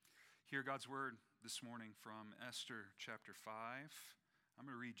Hear God's word this morning from Esther chapter 5. I'm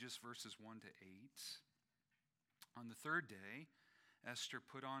going to read just verses 1 to 8. On the third day, Esther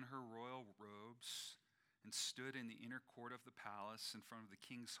put on her royal robes and stood in the inner court of the palace in front of the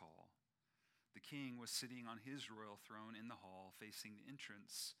king's hall. The king was sitting on his royal throne in the hall, facing the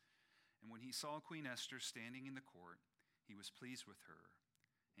entrance. And when he saw Queen Esther standing in the court, he was pleased with her,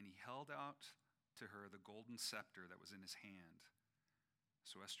 and he held out to her the golden scepter that was in his hand.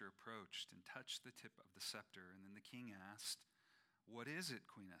 So Esther approached and touched the tip of the scepter, and then the king asked, "What is it,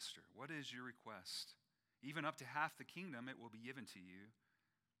 Queen Esther? What is your request? Even up to half the kingdom it will be given to you."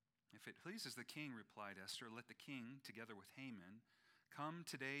 "If it pleases the king," replied Esther, "let the king, together with Haman, come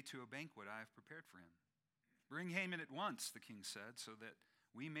today to a banquet I have prepared for him." "Bring Haman at once," the king said, "so that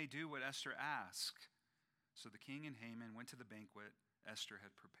we may do what Esther asked." So the king and Haman went to the banquet Esther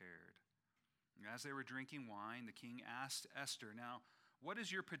had prepared. And as they were drinking wine, the king asked Esther, "Now, what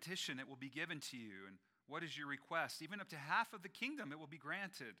is your petition? It will be given to you. And what is your request? Even up to half of the kingdom it will be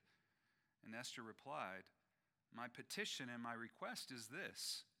granted." And Esther replied, "My petition and my request is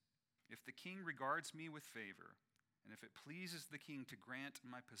this. If the king regards me with favor, and if it pleases the king to grant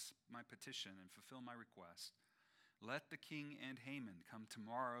my petition and fulfill my request, let the king and Haman come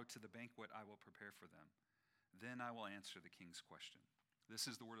tomorrow to the banquet I will prepare for them. Then I will answer the king's question." This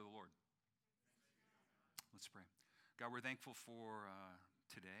is the word of the Lord. Let's pray. God, we're thankful for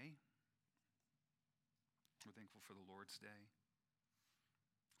today. We're thankful for the Lord's Day,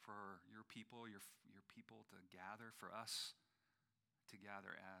 for your people, your people to gather, for us to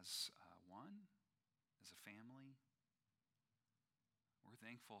gather as one, as a family. We're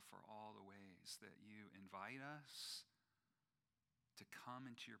thankful for all the ways that you invite us to come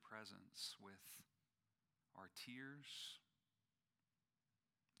into your presence with our tears,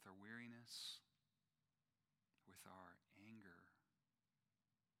 with our weariness, with our anger,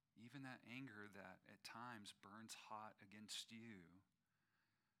 even that anger that at times burns hot against you.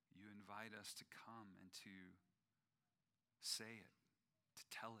 You invite us to come and to say it, to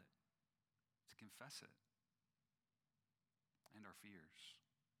tell it, to confess it, and our fears,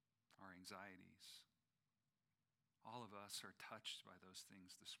 our anxieties. All of us are touched by those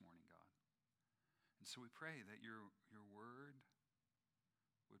things this morning, God. And so we pray that your word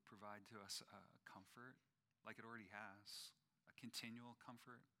would provide to us a comfort, like it already has, a continual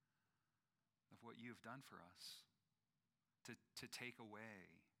comfort of what you have done for us, to take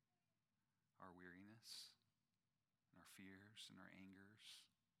away our weariness and our fears and our angers,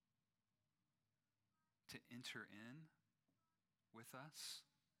 to enter in with us,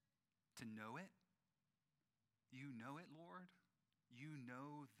 to know it. You know it, Lord. You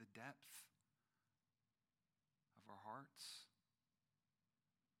know the depth of our hearts.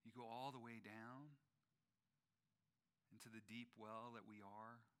 You go all the way down into the deep well that we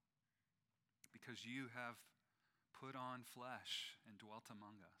are, because you have put on flesh and dwelt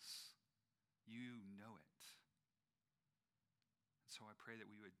among us. You know it. And so I pray that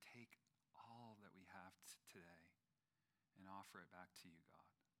we would take all that we have today and offer it back to you, God.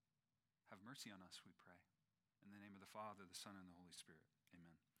 Have mercy on us, we pray. In the name of the Father, the Son, and the Holy Spirit.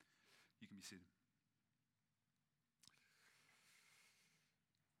 Amen. You can be seated.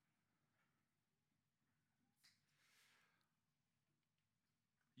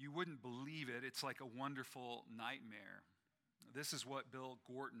 You wouldn't believe it. It's like a wonderful nightmare. This is what Bill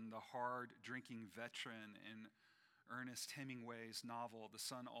Gorton, the hard-drinking veteran in Ernest Hemingway's novel, The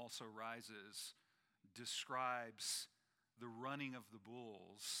Sun Also Rises, describes the running of the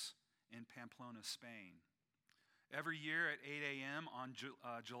bulls in Pamplona, Spain. Every year at 8 a.m. on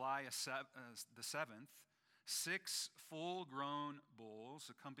July the 7th, 6 full-grown bulls,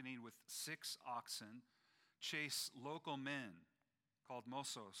 accompanied with 6 oxen, chase local men called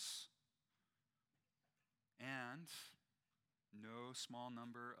mozos, and no small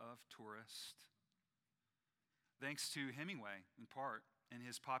number of tourists. Thanks to Hemingway, in part, in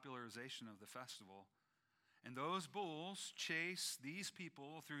his popularization of the festival. And those bulls chase these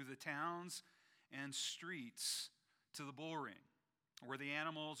people through the towns and streets to the bull ring, where the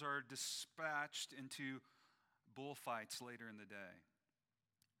animals are dispatched into bullfights later in the day.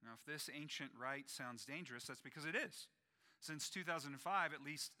 Now, if this ancient rite sounds dangerous, that's because it is. Since 2005, at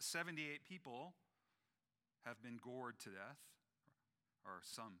least 78 people have been gored to death, or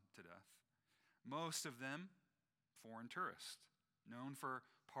some to death. Most of them foreign tourists, known for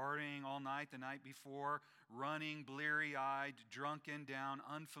partying all night the night before, running bleary-eyed, drunken down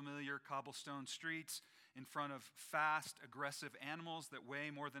unfamiliar cobblestone streets in front of fast, aggressive animals that weigh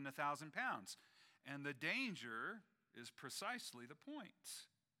more than 1,000 pounds. And the danger is precisely the point.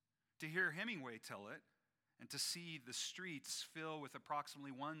 To hear Hemingway tell it, and to see the streets fill with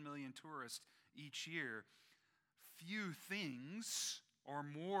approximately 1 million tourists each year, few things are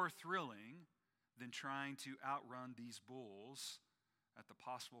more thrilling than trying to outrun these bulls at the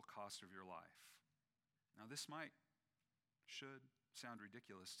possible cost of your life. Now, this should sound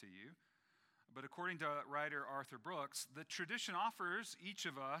ridiculous to you, but according to writer Arthur Brooks, the tradition offers each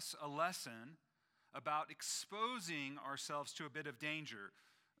of us a lesson about exposing ourselves to a bit of danger,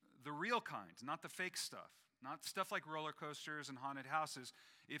 the real kind, not the fake stuff, not stuff like roller coasters and haunted houses.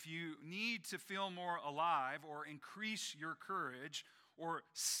 If you need to feel more alive or increase your courage or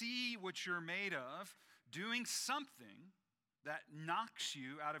see what you're made of, doing something that knocks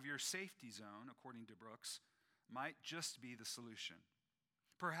you out of your safety zone, according to Brooks, might just be the solution.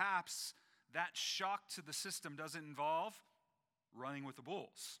 Perhaps that shock to the system doesn't involve running with the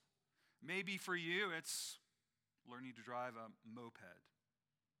bulls. Maybe for you, it's learning to drive a moped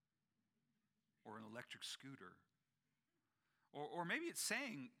or an electric scooter. Or maybe it's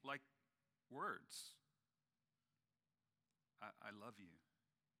saying, like, words. I love you.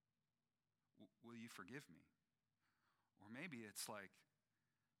 Will you forgive me? Or maybe it's like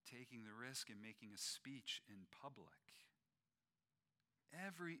taking the risk and making a speech in public.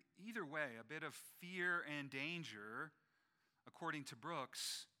 Either way, a bit of fear and danger, according to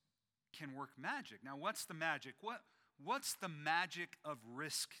Brooks, can work magic. Now, what's the magic? What's the magic of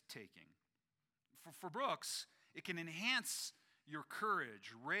risk-taking? For Brooks, it can enhance your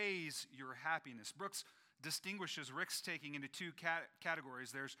courage, raise your happiness. Brooks distinguishes risk-taking into two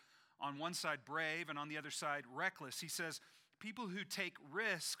categories. There's on one side brave and on the other side reckless. He says people who take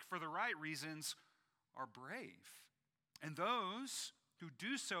risk for the right reasons are brave. And those who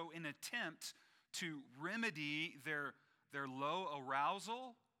do so in attempt to remedy their low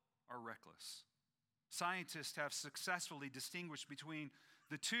arousal are reckless. Scientists have successfully distinguished between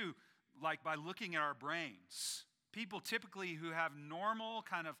the two, like by looking at our brains. People typically who have normal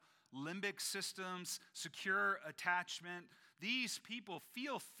kind of limbic systems, secure attachment, these people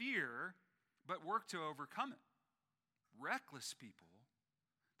feel fear but work to overcome it. Reckless people,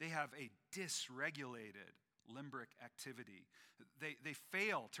 they have a dysregulated limbic activity. They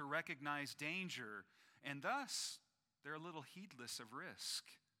fail to recognize danger, and thus they're a little heedless of risk.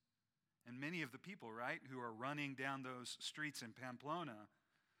 And many of the people, right, who are running down those streets in Pamplona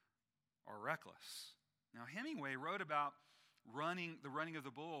are reckless. Now, Hemingway wrote about the running of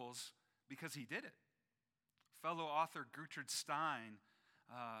the bulls because he did it. Fellow author Gertrude Stein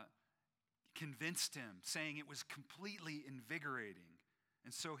convinced him, saying it was completely invigorating.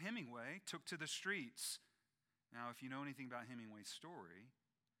 And so Hemingway took to the streets. Now, if you know anything about Hemingway's story,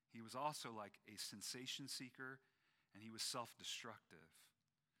 he was also like a sensation seeker, and he was self-destructive.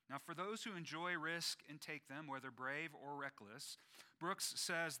 Now, for those who enjoy risk and take them, whether brave or reckless, Brooks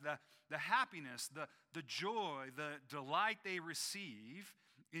says the happiness, the joy, the delight they receive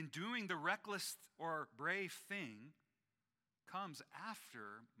in doing the reckless or brave thing comes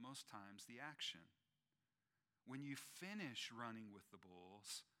after, most times, the action. When you finish running with the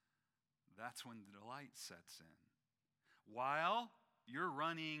bulls, that's when the delight sets in. While you're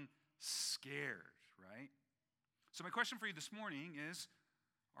running scared, right? So my question for you this morning is,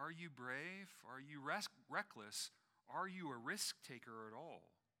 are you brave? Are you reckless? Are you a risk taker at all?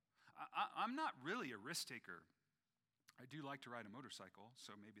 I'm not really a risk taker. I do like to ride a motorcycle,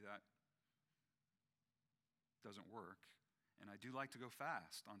 so maybe that doesn't work. And I do like to go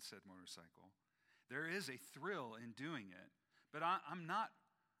fast on said motorcycle. There is a thrill in doing it, but I'm not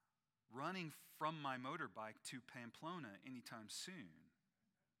running from my motorbike to Pamplona anytime soon.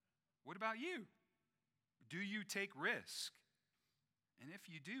 What about you? Do you take risk? And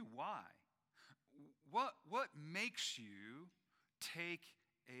if you do, why? What makes you take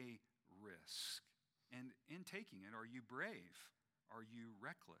a risk? And in taking it, are you brave? Are you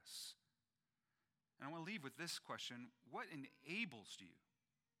reckless? And I want to leave with this question. What enables you?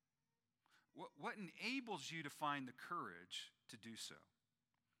 What enables you to find the courage to do so?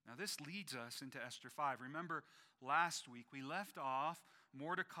 Now, this leads us into Esther 5. Remember, last week we left off,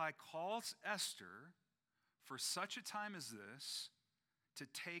 Mordecai calls Esther for such a time as this to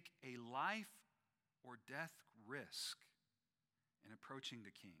take a life or death risk in approaching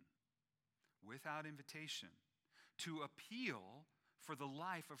the king without invitation, to appeal for the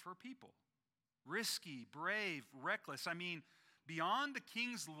life of her people. Risky, brave, reckless. I mean, beyond the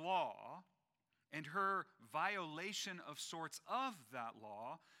king's law and her violation of sorts of that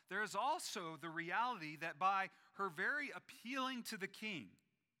law, there is also the reality that by her very appealing to the king,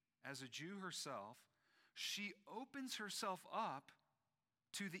 as a Jew herself, she opens herself up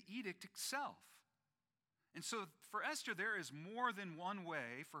to the edict itself. And so for Esther, there is more than one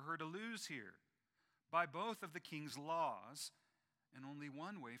way for her to lose here. by both of the king's laws, and only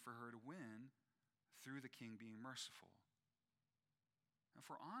one way for her to win, through the king being merciful. Now, if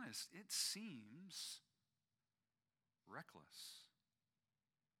we're honest, it seems reckless.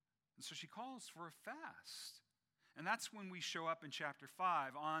 And so she calls for a fast. And that's when we show up in chapter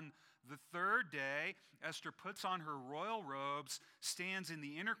 5. On the third day, Esther puts on her royal robes, stands in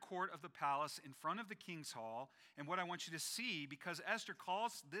the inner court of the palace in front of the king's hall. And what I want you to see, because Esther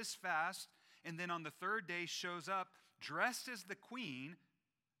calls this fast, and then on the third day shows up dressed as the queen,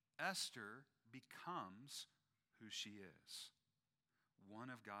 Esther becomes who she is, one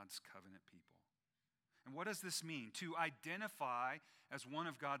of God's covenant people. And what does this mean? To identify as one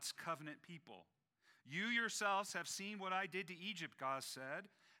of God's covenant people. You yourselves have seen what I did to Egypt, God said,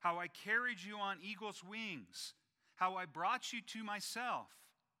 how I carried you on eagle's wings, how I brought you to myself.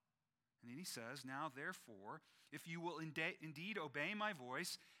 And then he says, now therefore, if you will indeed obey my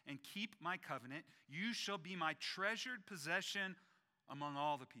voice and keep my covenant, you shall be my treasured possession among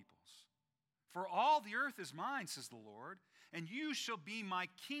all the peoples. For all the earth is mine, says the Lord, and you shall be my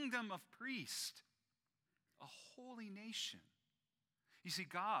kingdom of priests, a holy nation. You see,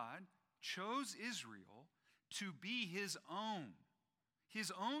 God chose Israel to be his own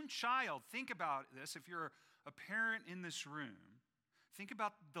child. Think about this. If you're a parent in this room, think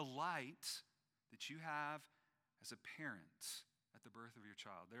about the delight that you have as a parent at the birth of your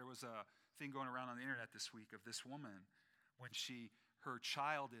child. There was a thing going around on the internet this week of this woman when her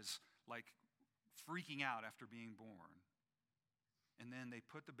child is like freaking out after being born. And then they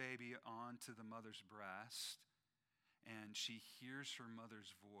put the baby onto the mother's breast, and she hears her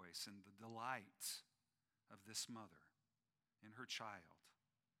mother's voice and the delight of this mother in her child.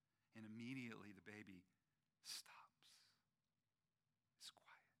 And immediately the baby stops. It's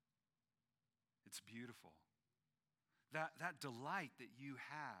quiet. It's beautiful. That delight that you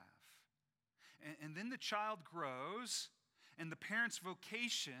have. And then the child grows, and the parent's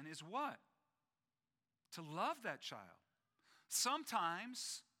vocation is what? To love that child.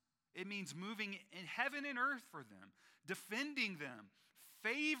 Sometimes it means moving in heaven and earth for them, defending them,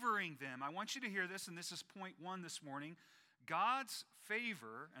 favoring them. I want you to hear this, and this is point 1 this morning. God's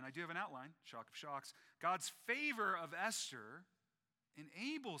favor, and I do have an outline, shock of shocks, God's favor of Esther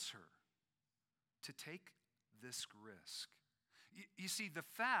enables her to take this risk. You see, the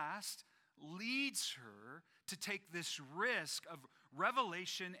fast leads her to take this risk of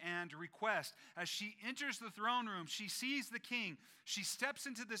revelation and request. As she enters the throne room, she sees the king. She steps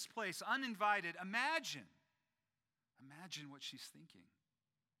into this place uninvited. Imagine what she's thinking.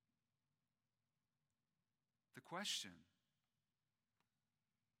 The question,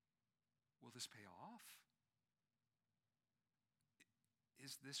 will this pay off?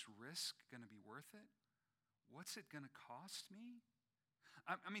 Is this risk going to be worth it? What's it going to cost me?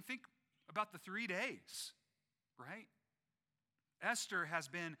 I mean, think about the 3 days, right? Esther has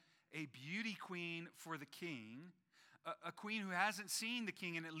been a beauty queen for the king, a queen who hasn't seen the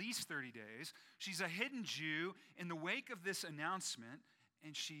king in at least 30 days. She's a hidden Jew in the wake of this announcement,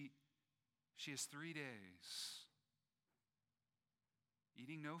 and she has 3 days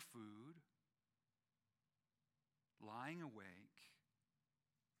eating no food, lying awake.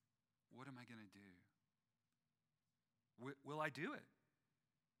 What am I going to do? Will I do it?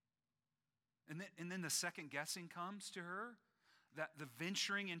 And then the second guessing comes to her, that the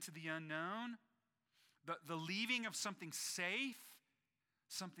venturing into the unknown, the leaving of something safe,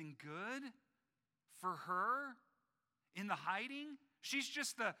 something good for her in the hiding. She's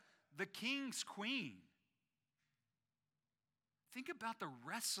just the king's queen. Think about the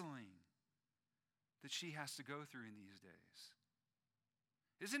wrestling that she has to go through in these days.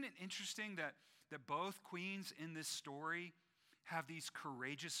 Isn't it interesting that both queens in this story have these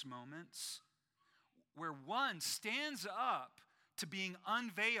courageous moments where one stands up to being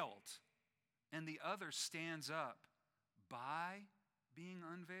unveiled and the other stands up by being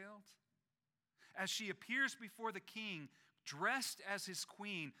unveiled? As she appears before the king, dressed as his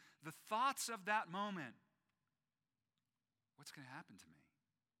queen, the thoughts of that moment, what's going to happen to me?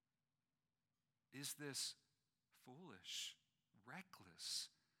 Is this foolish, reckless,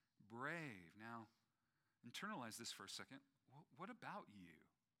 brave? Now, internalize this for a second. What about you?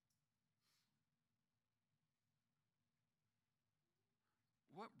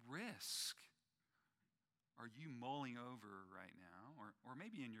 What risk are you mulling over right now? Or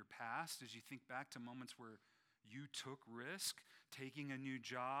maybe in your past, as you think back to moments where you took risk, taking a new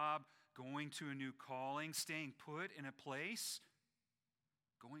job, going to a new calling, staying put in a place,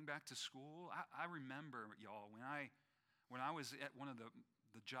 going back to school. I remember, y'all, when I was at one of the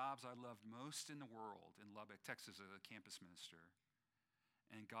jobs I loved most in the world in Lubbock, Texas, as a campus minister.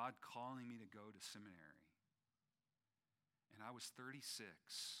 and God calling me to go to seminary. And I was 36,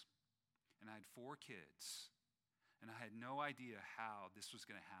 and I had 4 kids, and I had no idea how this was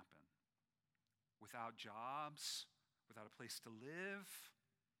going to happen. Without jobs, without a place to live,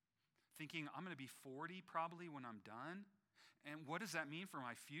 thinking I'm going to be 40 probably when I'm done. And what does that mean for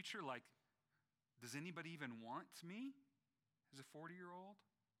my future? Like, does anybody even want me as a 40-year-old?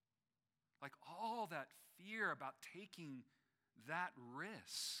 Like all that fear about taking that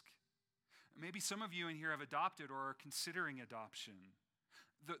risk. Maybe some of you in here have adopted or are considering adoption.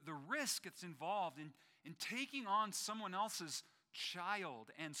 The risk that's involved in taking on someone else's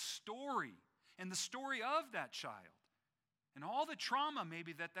child and story, and the story of that child, and all the trauma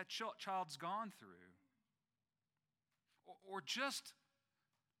maybe that child's gone through. Or just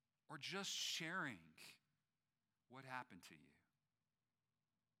sharing what happened to you.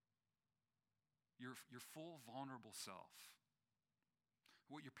 Your full vulnerable self.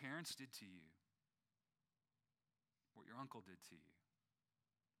 What your parents did to you. What your uncle did to you.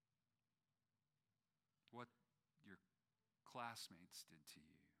 What your classmates did to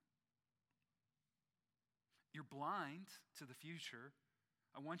you. You're blind to the future.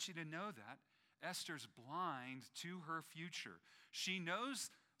 I want you to know that. Esther's blind to her future. She knows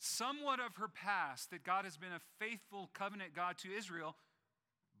somewhat of her past, that God has been a faithful covenant God to Israel,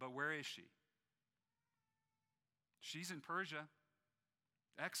 but where is she? She's in Persia,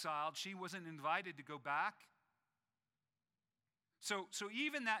 exiled. She wasn't invited to go back. So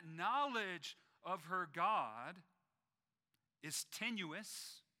even that knowledge of her God is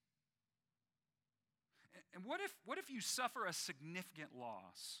tenuous. And what if you suffer a significant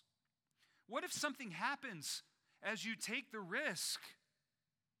loss? What if something happens as you take the risk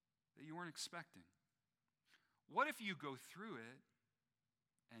that you weren't expecting? What if you go through it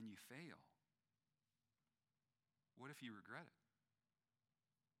and you fail? What if you regret it?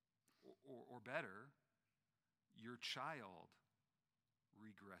 Or better, your child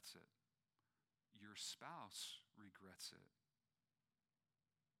regrets it. Your spouse regrets it.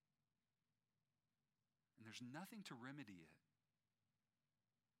 And there's nothing to remedy it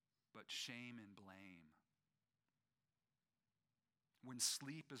but shame and blame. When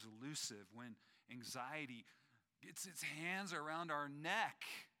sleep is elusive, when anxiety gets its hands around our neck,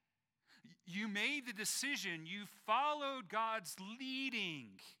 you made the decision, you followed God's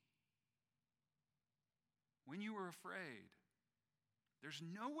leading when you were afraid. There's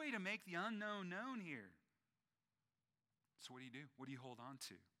no way to make the unknown known here. So what do? What do you hold on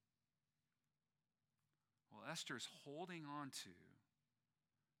to? Well, Esther is holding on to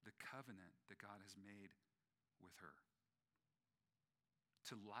the covenant that God has made with her,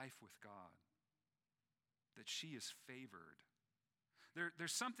 to life with God, that she is favored.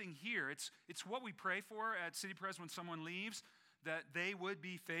 There's something here. It's what we pray for at City Pres when someone leaves, that they would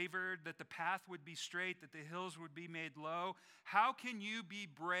be favored, that the path would be straight, that the hills would be made low. How can you be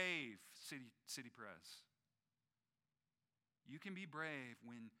brave, City Pres? You can be brave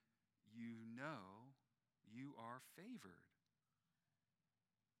when you know you are favored.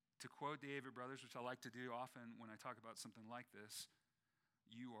 To quote David Brothers, which I like to do often when I talk about something like this,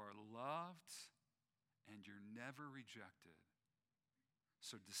 you are loved and you're never rejected.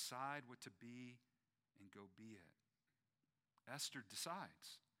 So decide what to be and go be it. Esther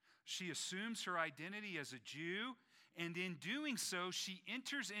decides. She assumes her identity as a Jew, and in doing so, she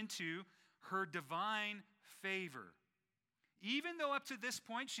enters into her divine favor. Even though up to this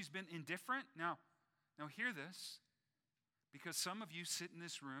point she's been indifferent. Now hear this. Because some of you sit in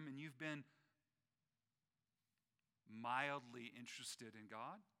this room and you've been mildly interested in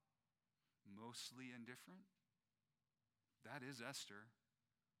God, mostly indifferent. That is Esther,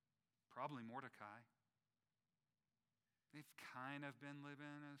 probably Mordecai. They've kind of been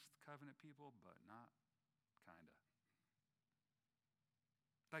living as covenant people, but not kind of.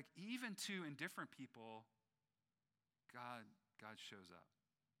 Like even to indifferent people, God shows up.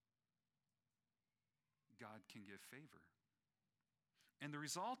 God can give favor. And the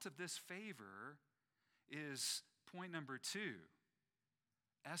result of this favor is point number 2.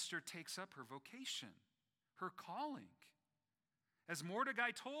 Esther takes up her vocation, her calling. As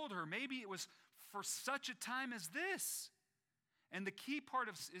Mordecai told her, maybe it was for such a time as this. And the key part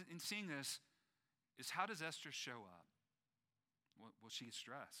in seeing this is, how does Esther show up? Well, she gets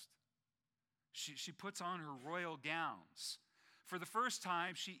dressed. She puts on her royal gowns. For the first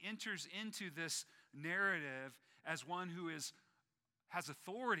time, she enters into this narrative as one who has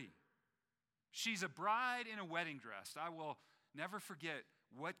authority. She's a bride in a wedding dress. I will never forget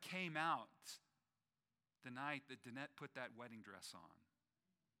what came out the night that Danette put that wedding dress on.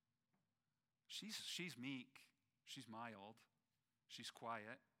 She's meek. She's mild. She's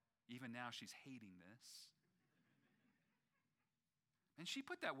quiet. Even now, she's hating this. And she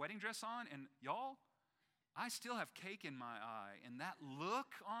put that wedding dress on, and y'all, I still have cake in my eye. And that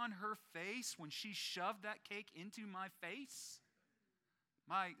look on her face when she shoved that cake into my face,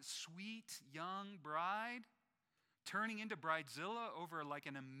 my sweet young bride, turning into Bridezilla over like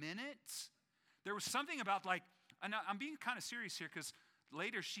in a minute. There was something about like, and I'm being kind of serious here because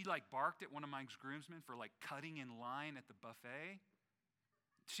later she like barked at one of my groomsmen for like cutting in line at the buffet.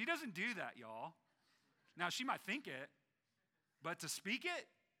 She doesn't do that, y'all. Now, she might think it, but to speak it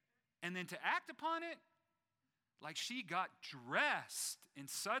and then to act upon it, like she got dressed and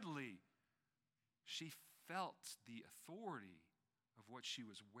suddenly she felt the authority of what she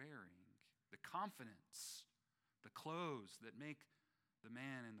was wearing, the confidence, the clothes that make the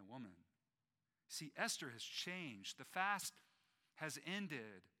man and the woman. See, Esther has changed. The fast has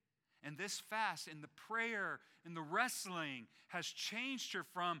ended. And this fast and the prayer and the wrestling has changed her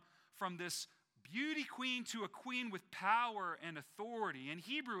from this beauty queen to a queen with power and authority. In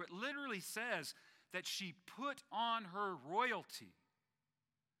Hebrew, it literally says that she put on her royalty.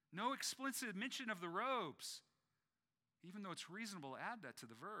 No explicit mention of the robes, even though it's reasonable to add that to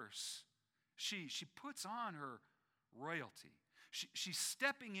the verse. She puts on her royalty. She's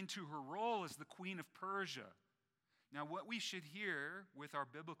stepping into her role as the queen of Persia. Now, what we should hear with our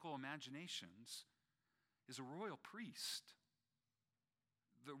biblical imaginations is a royal priest.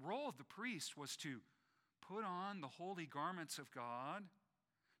 The role of the priest was to put on the holy garments of God,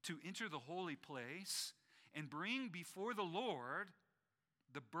 to enter the holy place, and bring before the Lord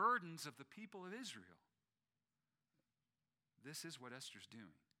the burdens of the people of Israel. This is what Esther's doing.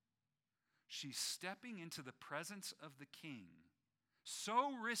 She's stepping into the presence of the king.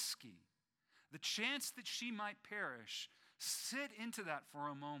 So risky. The chance that she might perish. Sit into that for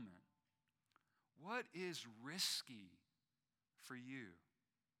a moment. What is risky for you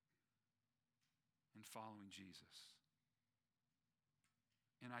in following Jesus?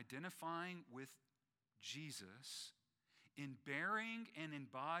 In identifying with Jesus, in bearing and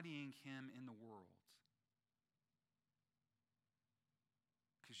embodying him in the world.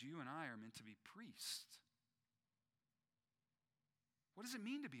 Because you and I are meant to be priests. What does it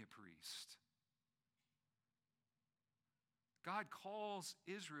mean to be a priest? God calls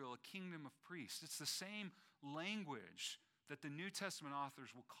Israel a kingdom of priests. It's the same language that the New Testament authors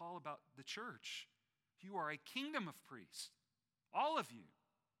will call about the church. You are a kingdom of priests. All of you.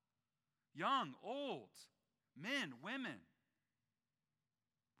 Young, old, men, women,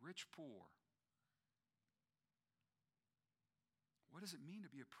 rich, poor. What does it mean to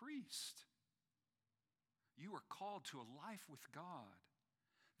be a priest? You are called to a life with God.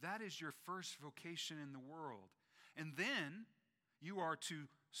 That is your first vocation in the world. And then you are to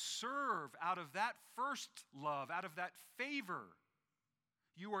serve out of that first love, out of that favor.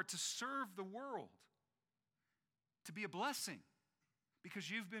 You are to serve the world, to be a blessing,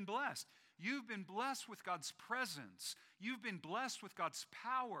 because you've been blessed. You've been blessed with God's presence. You've been blessed with God's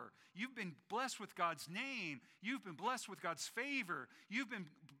power. You've been blessed with God's name. You've been blessed with God's favor. You've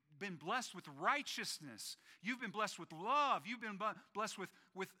been blessed with righteousness. You've been blessed with love. You've been blessed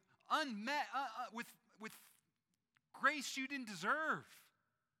with unmet, with grace you didn't deserve.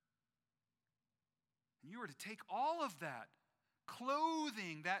 And you are to take all of that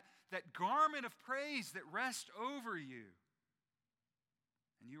clothing, that garment of praise that rests over you,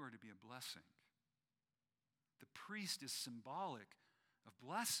 and you are to be a blessing. The priest is symbolic of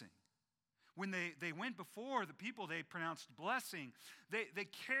blessing. When they went before the people they pronounced blessing, they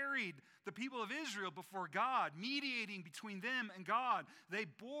carried the people of Israel before God, mediating between them and God. They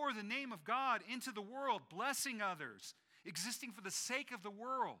bore the name of God into the world, blessing others, existing for the sake of the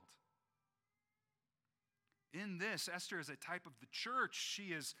world. In this, Esther is a type of the church.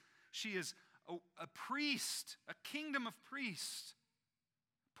 She is a priest, a kingdom of priests,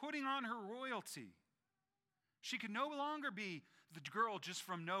 putting on her royalty. She could no longer be the girl just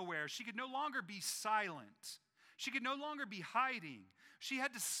from nowhere. She could no longer be silent. She could no longer be hiding. She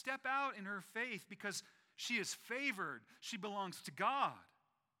had to step out in her faith because she is favored. She belongs to God.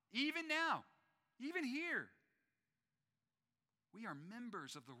 Even now, even here, we are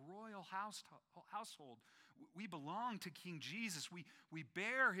members of the royal household. We belong to King Jesus. We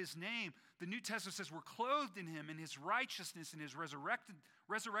bear his name. The New Testament says we're clothed in him, in his righteousness, in his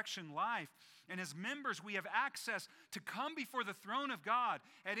resurrection life. And as members, we have access to come before the throne of God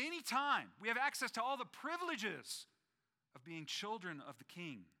at any time. We have access to all the privileges of being children of the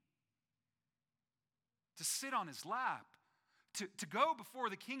King. To sit on his lap, to go before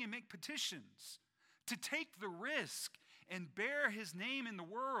the King and make petitions, to take the risk and bear his name in the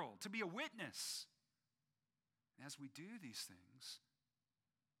world, to be a witness. And as we do these things,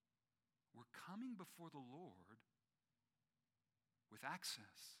 we're coming before the Lord with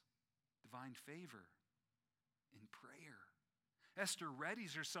access, divine favor, in prayer. Esther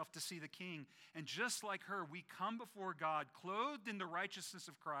readies herself to see the king, and just like her, we come before God clothed in the righteousness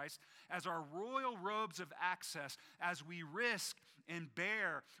of Christ as our royal robes of access. As we risk and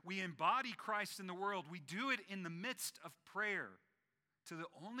bear, we embody Christ in the world. We do it in the midst of prayer to the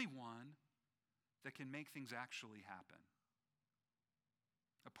only one that can make things actually happen.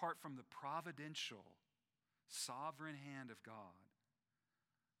 Apart from the providential, sovereign hand of God,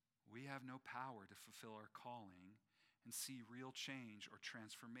 we have no power to fulfill our calling and see real change or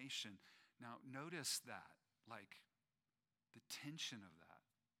transformation. Now, notice that, like the tension of that.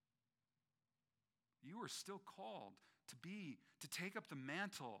 You are still called to take up the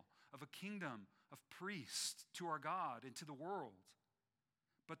mantle of a kingdom of priests to our God and to the world.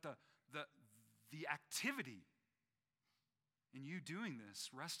 But the activity in you doing this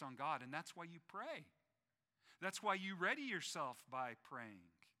rests on God, and that's why you pray. That's why you ready yourself by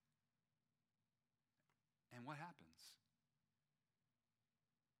praying. And what happens?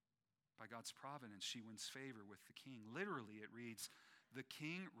 By God's providence, she wins favor with the king. Literally, it reads, the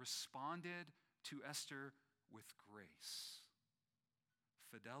king responded to Esther with grace,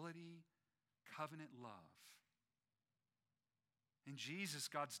 fidelity, covenant love. In Jesus,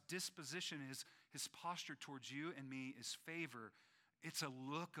 God's disposition, his posture towards you and me is favor. It's a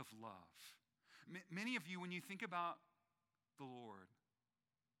look of love. Many of you, when you think about the Lord,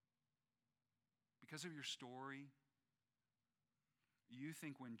 because of your story, you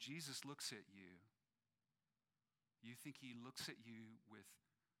think when Jesus looks at you, you think he looks at you with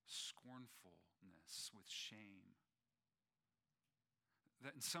scornfulness, with shame.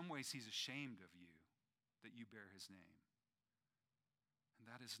 That in some ways he's ashamed of you, that you bear his name. And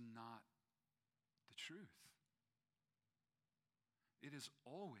that is not the truth. It is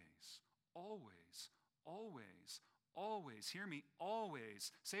always, always, always, always, hear me,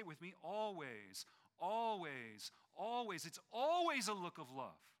 always, say it with me, always, always, always. It's always a look of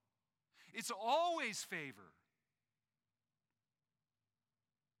love. It's always favor.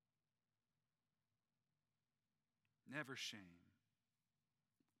 Never shame,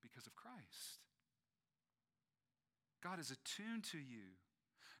 because of Christ. God is attuned to you,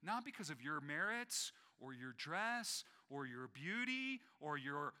 not because of your merits or your dress or your beauty or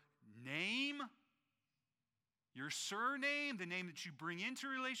your name, your surname, the name that you bring into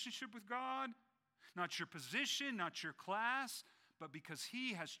relationship with God, not your position, not your class, but because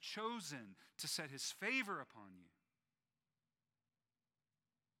he has chosen to set his favor upon you.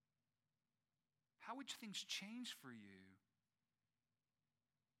 How would things change for you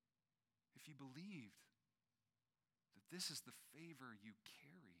if you believed that this is the favor you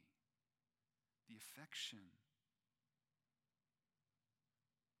carry, the affection?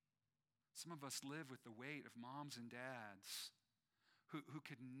 Some of us live with the weight of moms and dads who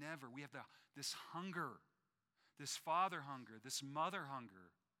could never, we have this hunger, this father hunger, this mother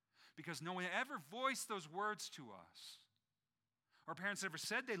hunger, because no one ever voiced those words to us. Our parents never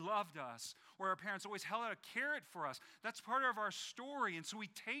said they loved us, or our parents always held out a carrot for us. That's part of our story, and so we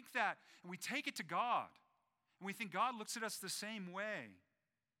take that and we take it to God, and we think God looks at us the same way.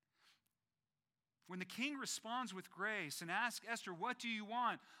 When the king responds with grace and asks Esther, what do you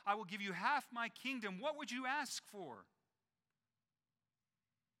want? I will give you half my kingdom. What would you ask for?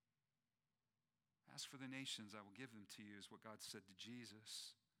 Ask for the nations, I will give them to you, is what God said to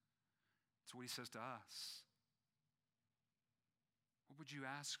Jesus. It's what he says to us. What would you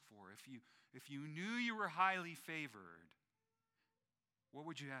ask for? If you knew you were highly favored, what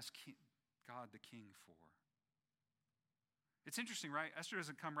would you ask God the king for? It's interesting, right? Esther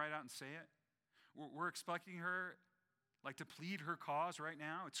doesn't come right out and say it. We're expecting her to plead her cause right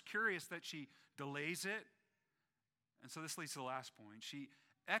now. It's curious that she delays it. And so this leads to the last point. She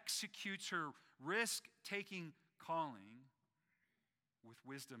executes her risk-taking calling with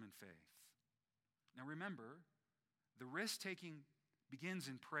wisdom and faith. Now remember, the risk-taking begins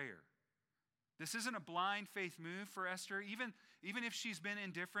in prayer. This isn't a blind faith move for Esther. Even if she's been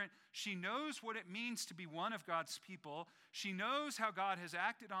indifferent, she knows what it means to be one of God's people. She knows how God has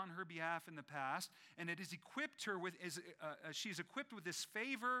acted on her behalf in the past, and it has equipped her she's equipped with this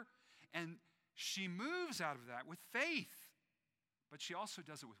favor, and she moves out of that with faith. But she also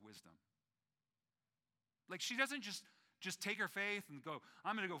does it with wisdom. She doesn't just take her faith and go,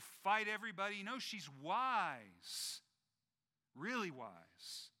 I'm going to go fight everybody. No, she's wise, really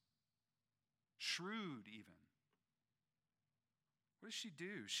wise. Shrewd, even. What does she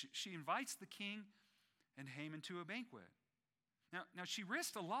do? She invites the king and Haman to a banquet. Now, she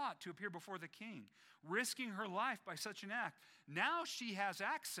risked a lot to appear before the king, risking her life by such an act. Now she has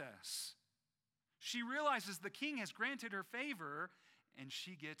access. She realizes the king has granted her favor, and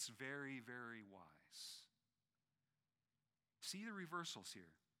she gets very, very wise. See the reversals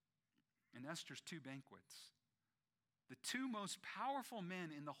here in Esther's 2 banquets. The 2 most powerful men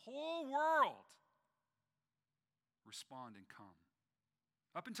in the whole world respond and come.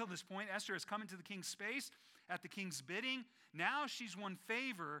 Up until this point, Esther has come into the king's space at the king's bidding. Now she's won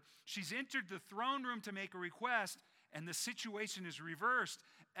favor. She's entered the throne room to make a request, and the situation is reversed.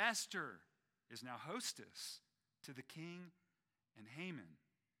 Esther is now hostess to the king and Haman.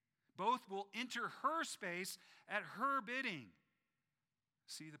 Both will enter her space at her bidding.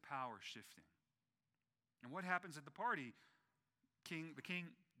 See the power shifting. And what happens at the party?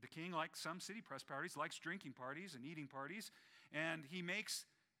 The king, like some city press parties, likes drinking parties and eating parties. And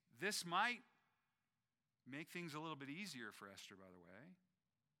this might make things a little bit easier for Esther, by the way.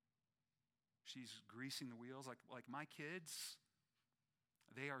 She's greasing the wheels like my kids.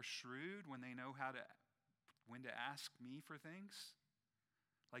 They are shrewd when they know when to ask me for things.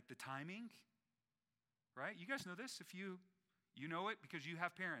 Like the timing, right? You guys know this. If you know it because you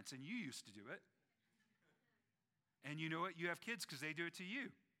have parents and you used to do it. And you know it, you have kids because they do it to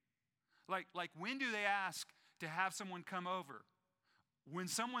you. Like when do they ask to have someone come over? When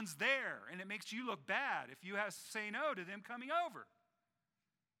someone's there and it makes you look bad if you have to say no to them coming over.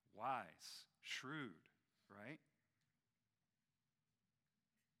 Wise, shrewd, right?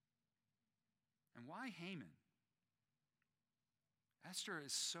 And why Haman? Esther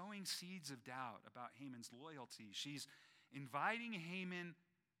is sowing seeds of doubt about Haman's loyalty. She's inviting Haman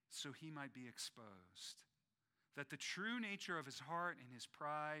so he might be exposed, that the true nature of his heart and his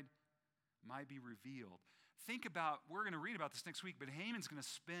pride might be revealed. Think about, we're going to read about this next week, but Haman's going to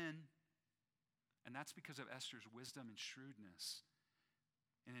spin, and that's because of Esther's wisdom and shrewdness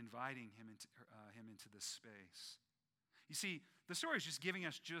in inviting him into this space. You see, the story is just giving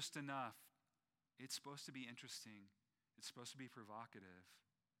us just enough. It's supposed to be interesting. It's supposed to be provocative.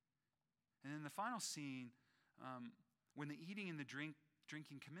 And in the final scene, when the eating and the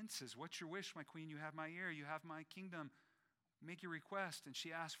drinking commences, what's your wish, my queen? You have my ear. You have my kingdom. Make your request. And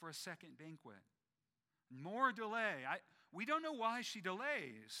she asks for a second banquet. More delay. We don't know why she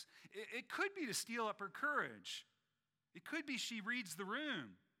delays. It could be to steal up her courage. It could be she reads the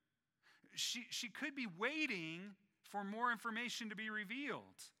room. She could be waiting for more information to be revealed.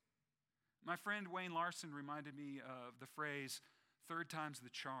 My friend Wayne Larson reminded me of the phrase, "Third time's the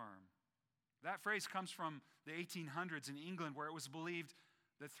charm." That phrase comes from the 1800s in England, where it was believed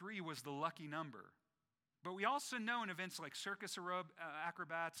that 3 was the lucky number. But we also know in events like circus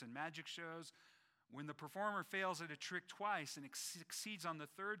acrobats and magic shows, when the performer fails at a trick twice and succeeds on the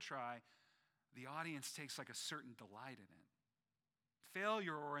 3rd try, the audience takes like a certain delight in it.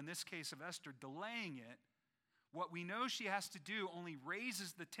 Failure, or in this case of Esther, delaying it, what we know she has to do only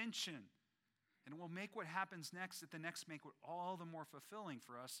raises the tension, and it will make what happens next at the next banquet all the more fulfilling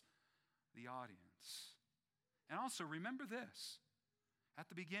for us, the audience. And also remember this. At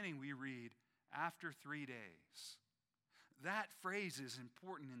the beginning we read, after 3 days. That phrase is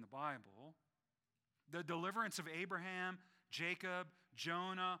important in the Bible. The deliverance of Abraham, Jacob,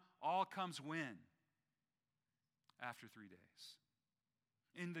 Jonah, all comes when? After 3 days.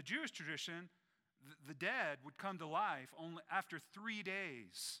 In the Jewish tradition, the dead would come to life only after 3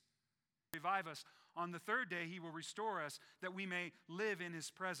 days. Revive us. On the 3rd day, he will restore us that we may live in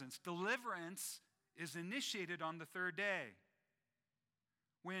his presence. Deliverance is initiated on the 3rd day.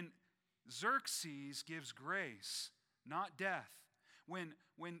 When Xerxes gives grace, not death. When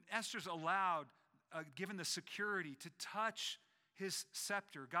Esther's allowed, given the security to touch his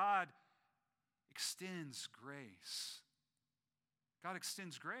scepter, God extends grace. God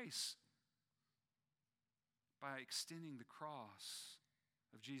extends grace by extending the cross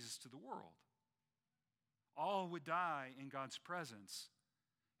of Jesus to the world. All would die in God's presence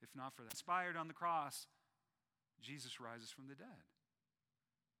if not for that. Inspired on the cross, Jesus rises from the dead.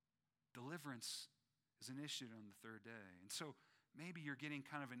 Deliverance is initiated on the 3rd day. And so maybe you're getting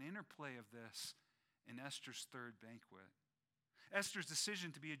kind of an interplay of this in Esther's 3rd banquet. Esther's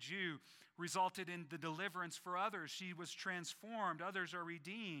decision to be a Jew resulted in the deliverance for others. She was transformed. Others are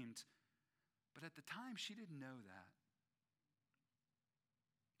redeemed. But at the time, she didn't know that.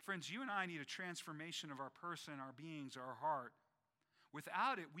 Friends, you and I need a transformation of our person, our beings, our heart.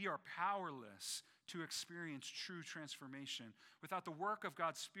 Without it, we are powerless to experience true transformation. Without the work of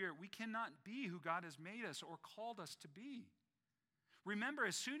God's Spirit, we cannot be who God has made us or called us to be. Remember,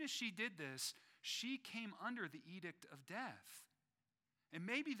 as soon as she did this, she came under the edict of death. And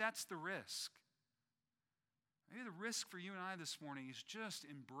maybe that's the risk. Maybe the risk for you and I this morning is just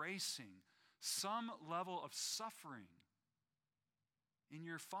embracing some level of suffering in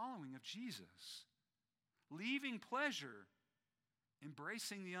your following of Jesus. Leaving pleasure,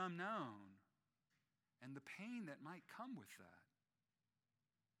 embracing the unknown, and the pain that might come with that.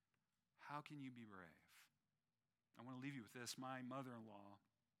 How can you be brave? I want to leave you with this. My mother-in-law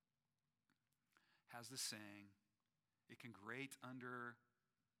has this saying, it can grate under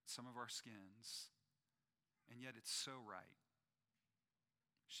some of our skins, and yet it's so right.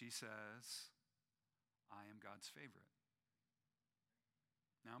 She says, I am God's favorite.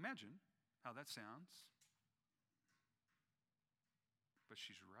 Now imagine how that sounds. But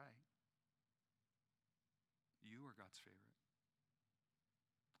she's right. You are God's favorite.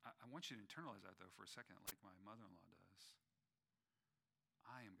 I want you to internalize that, though, for a second, like my mother-in-law does.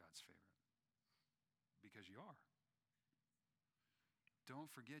 I am God's favorite. Because you are.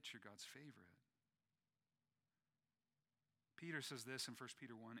 Don't forget you're God's favorite. Peter says this in 1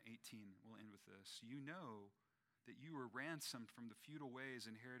 Peter 1:18. We'll end with this. You know that you were ransomed from the futile ways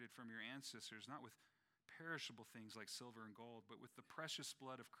inherited from your ancestors, not with perishable things like silver and gold, but with the precious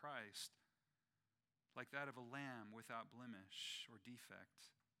blood of Christ, like that of a lamb without blemish or defect.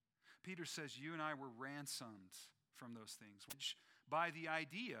 Peter says you and I were ransomed from those things, which by the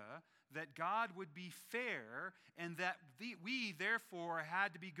idea that God would be fair and that we therefore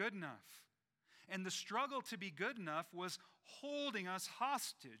had to be good enough. And the struggle to be good enough was holding us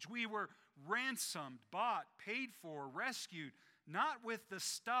hostage. We were ransomed, bought, paid for, rescued, not with the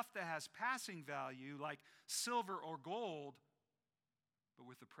stuff that has passing value like silver or gold, but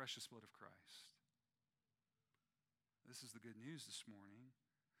with the precious blood of Christ. This is the good news this morning.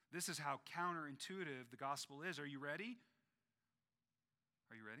 This is how counterintuitive the gospel is. Are you ready?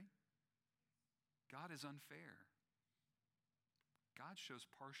 Are you ready? God is unfair. God shows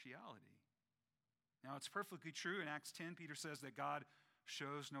partiality. Now, it's perfectly true. In Acts 10, Peter says that God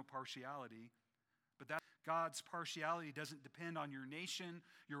shows no partiality. But that God's partiality doesn't depend on your nation,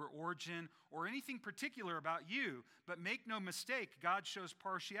 your origin, or anything particular about you. But make no mistake, God shows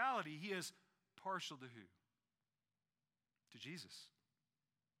partiality. He is partial to who? To Jesus,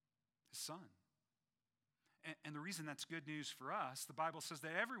 his son. And the reason that's good news for us, the Bible says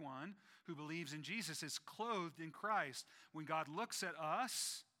that everyone who believes in Jesus is clothed in Christ. When God looks at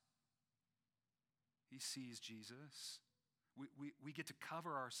us, he sees Jesus. We get to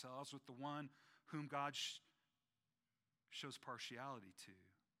cover ourselves with the one whom God shows partiality to.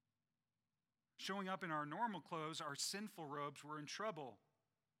 Showing up in our normal clothes, our sinful robes, we're in trouble.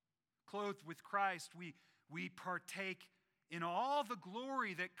 Clothed with Christ, we partake in all the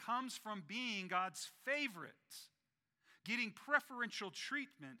glory that comes from being God's favorite. Getting preferential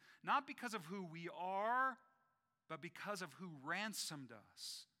treatment, not because of who we are, but because of who ransomed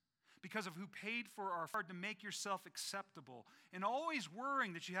us. Because of who paid for our hard to make yourself acceptable. And always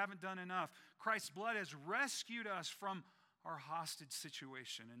worrying that you haven't done enough. Christ's blood has rescued us from our hostage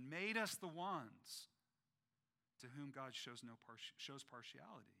situation and made us the ones to whom God shows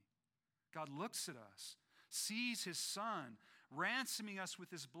partiality. God looks at us, sees his son, ransoming us with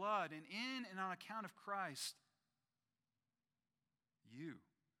his blood, and in and on account of Christ, you,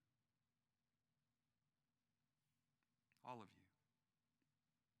 all of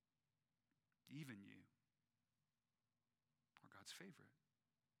you, even you, are God's favorite.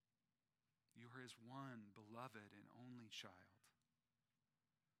 You are his one beloved and only child.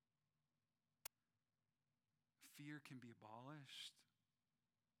 Fear can be abolished.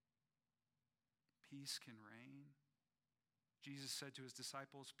 Peace can reign. Jesus said to his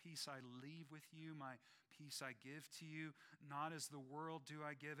disciples, peace I leave with you, my peace I give to you. Not as the world do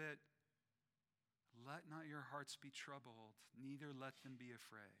I give it. Let not your hearts be troubled, neither let them be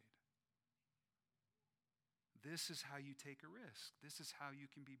afraid. This is how you take a risk. This is how you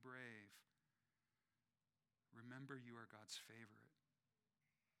can be brave. Remember, you are God's favorite.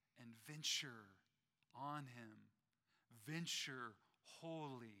 And venture on him. Venture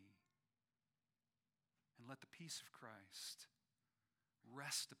wholly. And let the peace of Christ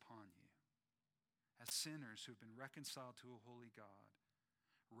rest upon you as sinners who have been reconciled to a holy God,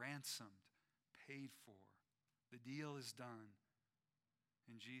 ransomed, paid for. The deal is done.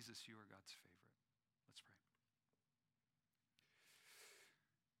 In Jesus, you are God's favorite. Let's pray.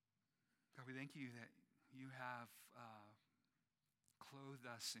 God, we thank you that you have clothed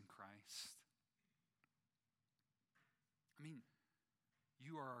us in Christ. I mean,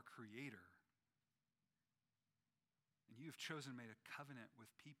 you are our creator. And you have chosen to make a covenant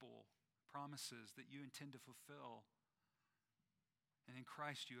with people, promises that you intend to fulfill. And in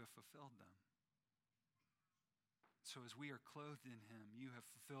Christ you have fulfilled them. So as we are clothed in him, you have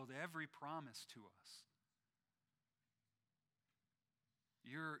fulfilled every promise to us.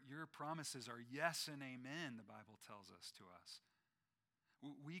 Your promises are yes and amen, the Bible tells us to us.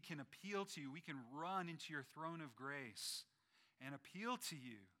 We can appeal to you. We can run into your throne of grace and appeal to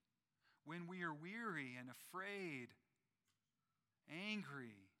you when we are weary and afraid,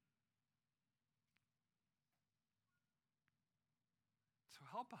 angry. So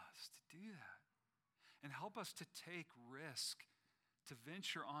help us to do that. And help us to take risk, to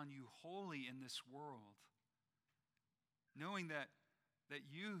venture on you wholly in this world, knowing that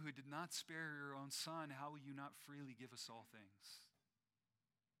you who did not spare your own Son, how will you not freely give us all things?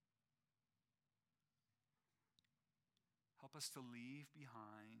 Help us to leave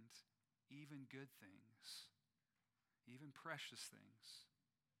behind even good things, even precious things,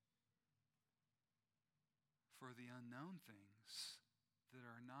 for the unknown things that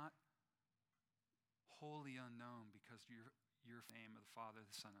are not wholly unknown, because your name of the Father,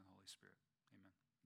 the Son, and the Holy Spirit. Amen.